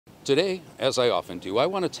Today, as I often do, I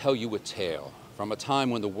want to tell you a tale from a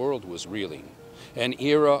time when the world was reeling, an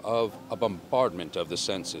era of a bombardment of the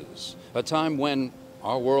senses, a time when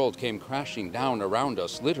our world came crashing down around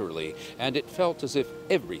us literally, and it felt as if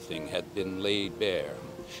everything had been laid bare.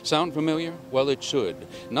 Sound familiar? Well, it should.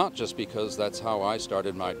 Not just because that's how I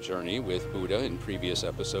started my journey with Buddha in previous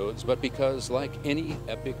episodes, but because, like any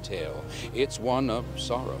epic tale, it's one of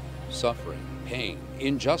sorrow, suffering, pain,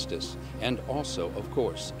 injustice, and also, of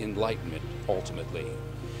course, enlightenment ultimately.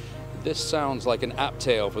 This sounds like an apt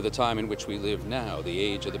tale for the time in which we live now, the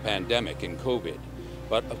age of the pandemic and COVID.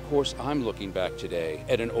 But of course, I'm looking back today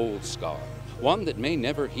at an old scar, one that may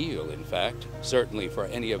never heal, in fact, certainly for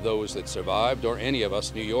any of those that survived or any of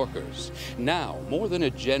us New Yorkers. Now, more than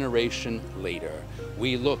a generation later,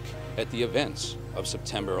 we look at the events of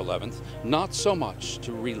September 11th, not so much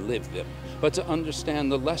to relive them, but to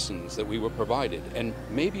understand the lessons that we were provided and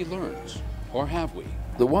maybe learned, or have we?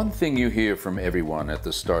 The one thing you hear from everyone at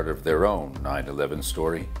the start of their own 9/11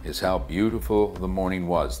 story is how beautiful the morning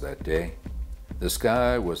was that day. The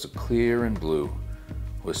sky was clear and blue,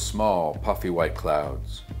 with small, puffy white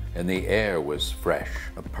clouds, and the air was fresh,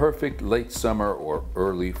 a perfect late summer or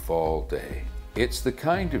early fall day. It's the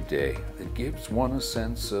kind of day that gives one a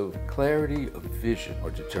sense of clarity of vision or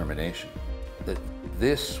determination, that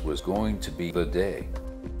this was going to be the day,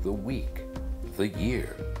 the week, the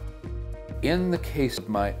year. In the case of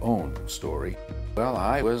my own story, well,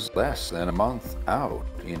 I was less than a month out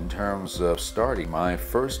in terms of starting my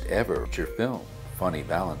first ever feature film, Funny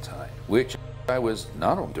Valentine, which I was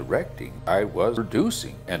not only directing, I was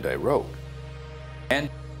producing, and I wrote. And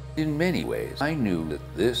in many ways, I knew that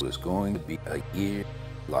this was going to be a year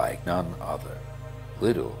like none other.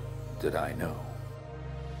 Little did I know.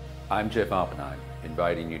 I'm Jeff Oppenheim,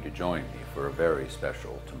 inviting you to join me for a very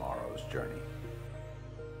special tomorrow's journey.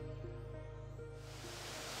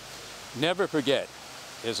 Never forget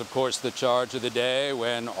is, of course, the charge of the day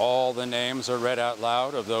when all the names are read out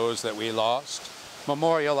loud of those that we lost,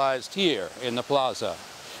 memorialized here in the plaza,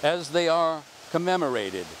 as they are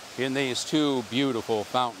commemorated in these two beautiful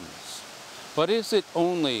fountains. But is it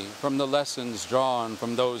only from the lessons drawn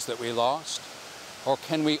from those that we lost, or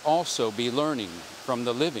can we also be learning from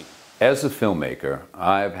the living? As a filmmaker,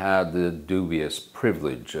 I've had the dubious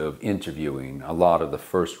privilege of interviewing a lot of the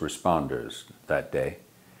first responders that day.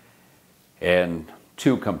 And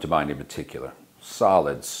two come to mind in particular,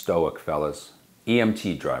 solid, stoic fellas,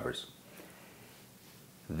 EMT drivers.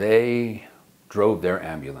 They drove their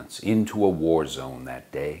ambulance into a war zone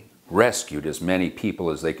that day, rescued as many people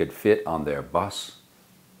as they could fit on their bus,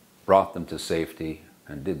 brought them to safety,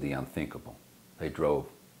 and did the unthinkable. They drove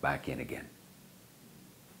back in again,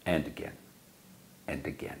 and again, and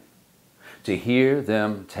again. To hear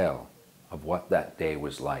them tell of what that day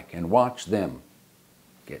was like and watch them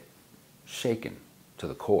get shaken to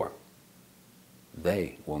the core,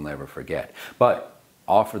 they will never forget. But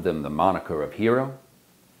offer them the moniker of hero,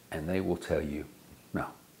 and they will tell you, no,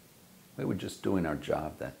 we were just doing our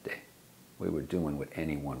job that day. We were doing what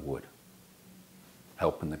anyone would,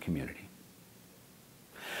 helping the community.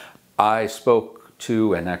 I spoke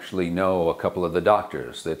to and actually know a couple of the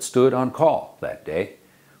doctors that stood on call that day,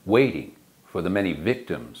 waiting for the many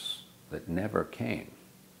victims that never came.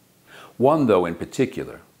 One, though, in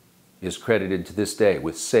particular, is credited to this day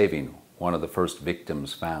with saving one of the first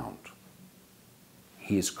victims found.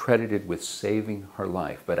 He is credited with saving her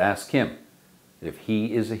life, but ask him if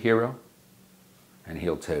he is a hero, and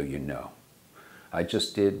he'll tell you no. I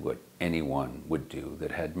just did what anyone would do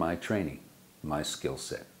that had my training, my skill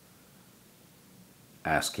set.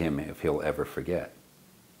 Ask him if he'll ever forget,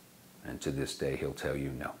 and to this day he'll tell you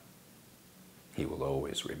no. He will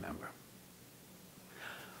always remember.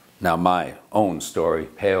 Now, my own story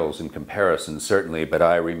pales in comparison, certainly, but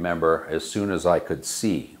I remember as soon as I could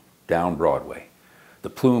see down Broadway, the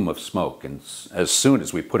plume of smoke, and as soon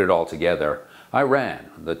as we put it all together, I ran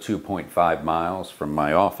the 2.5 miles from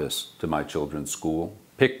my office to my children's school,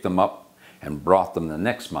 picked them up, and brought them the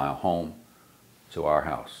next mile home to our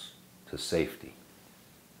house, to safety.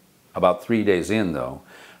 About 3 days in, though,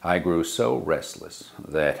 I grew so restless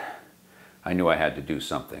that I knew I had to do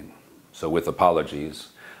something. So with apologies,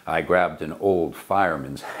 I grabbed an old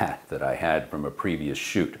fireman's hat that I had from a previous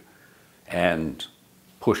shoot and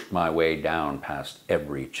pushed my way down past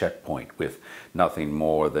every checkpoint with nothing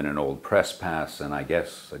more than an old press pass and I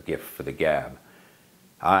guess a gift for the gab.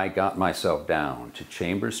 I got myself down to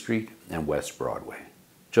Chambers Street and West Broadway,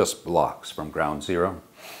 just blocks from Ground Zero,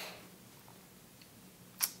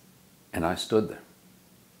 and I stood there.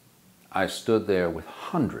 I stood there with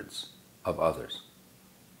hundreds of others,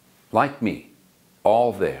 like me,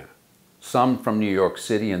 all there, Some from New York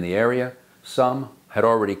City and the area, some had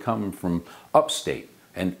already come from upstate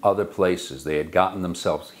and other places. They had gotten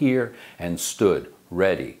themselves here and stood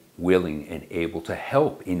ready, willing, and able to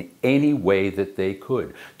help in any way that they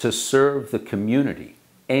could, to serve the community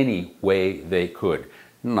any way they could,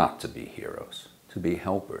 not to be heroes, to be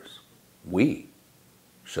helpers. We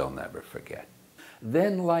shall never forget.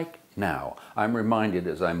 Then, like now, I'm reminded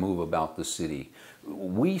as I move about the city,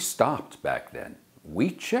 we stopped back then.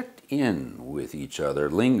 We checked in with each other,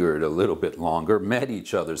 lingered a little bit longer, met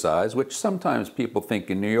each other's eyes, which sometimes people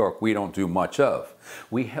think in New York we don't do much of.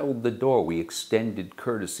 We held the door, we extended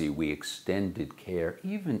courtesy, we extended care,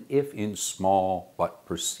 even if in small but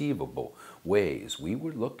perceivable ways. We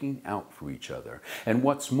were looking out for each other. And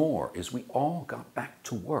what's more is we all got back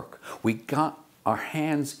to work. We got our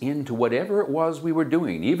hands into whatever it was we were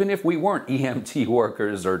doing, even if we weren't EMT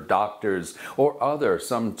workers or doctors or other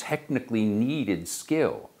some technically needed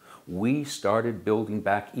skill. We started building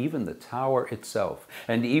back even the tower itself,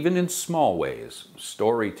 and even in small ways,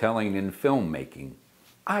 storytelling and filmmaking.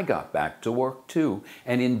 I got back to work too,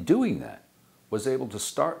 and in doing that, was able to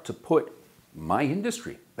start to put my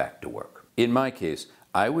industry back to work. In my case,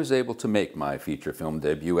 I was able to make my feature film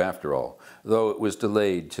debut after all, though it was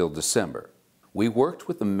delayed till December. We worked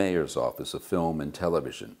with the Mayor's Office of Film and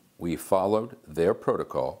Television. We followed their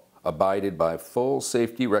protocol, abided by full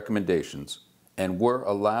safety recommendations, and were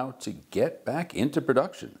allowed to get back into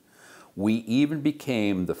production. We even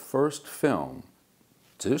became the first film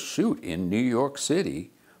to shoot in New York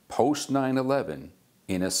City post 9/11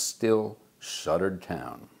 in a still shuttered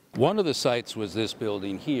town. One of the sites was this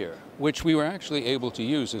building here, which we were actually able to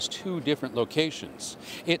use as two different locations.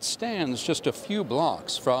 It stands just a few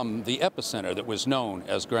blocks from the epicenter that was known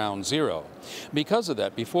as Ground Zero. Because of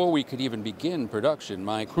that, before we could even begin production,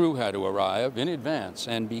 my crew had to arrive in advance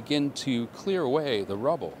and begin to clear away the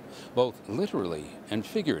rubble, both literally and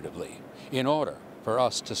figuratively, in order for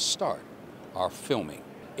us to start our filming.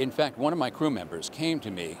 In fact, one of my crew members came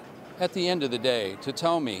to me at the end of the day to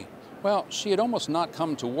tell me, well, she had almost not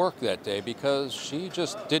come to work that day because she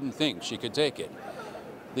just didn't think she could take it.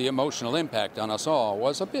 The emotional impact on us all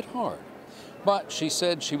was a bit hard. But she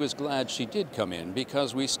said she was glad she did come in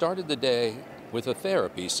because we started the day with a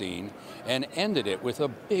therapy scene and ended it with a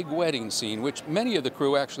big wedding scene, which many of the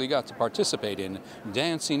crew actually got to participate in,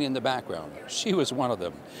 dancing in the background. She was one of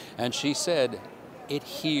them. And she said it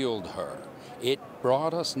healed her. It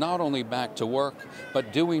brought us not only back to work,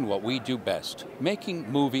 but doing what we do best,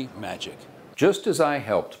 making movie magic. Just as I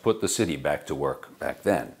helped put the city back to work back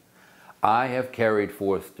then, I have carried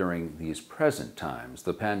forth during these present times,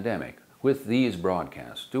 the pandemic, with these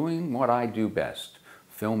broadcasts, doing what I do best,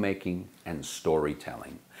 filmmaking and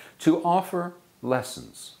storytelling, to offer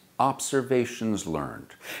lessons, observations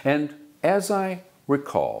learned. And as I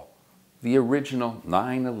recall the original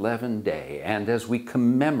 9/11 day, and as we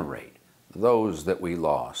commemorate those that we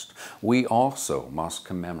lost, we also must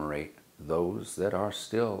commemorate those that are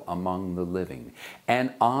still among the living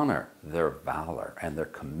and honor their valor and their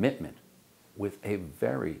commitment with a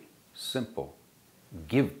very simple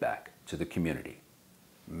give back to the community.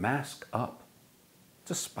 Mask up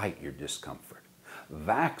despite your discomfort.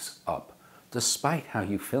 Vax up despite how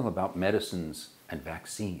you feel about medicines and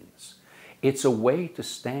vaccines. It's a way to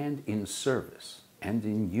stand in service and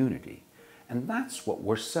in unity. And that's what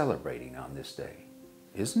we're celebrating on this day,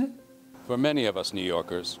 isn't it? For many of us New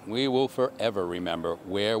Yorkers, we will forever remember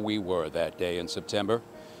where we were that day in September,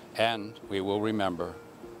 and we will remember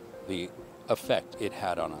the effect it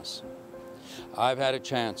had on us. I've had a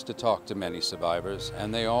chance to talk to many survivors,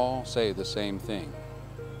 and they all say the same thing.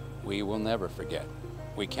 We will never forget.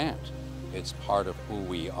 We can't. It's part of who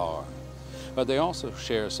we are. But they also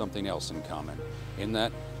share something else in common, in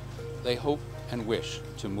that they hope and wish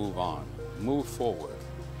to move on, move forward,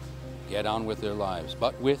 get on with their lives,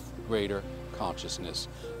 but with greater consciousness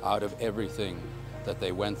out of everything that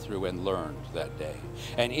they went through and learned that day.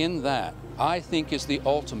 And in that, I think, is the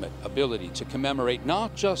ultimate ability to commemorate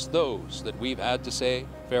not just those that we've had to say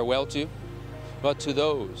farewell to, but to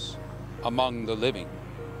those among the living,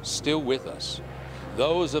 still with us,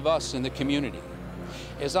 those of us in the community.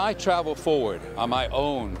 As I travel forward on my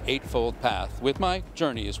own eightfold path, with my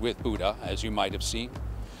journeys with Buddha, as you might have seen,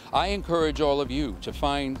 I encourage all of you to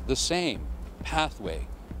find the same pathway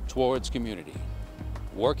towards community,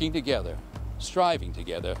 working together, striving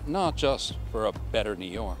together, not just for a better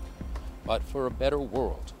New York, but for a better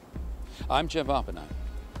world. I'm Jeff Oppenheim.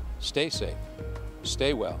 Stay safe,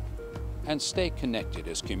 stay well, and stay connected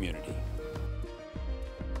as community.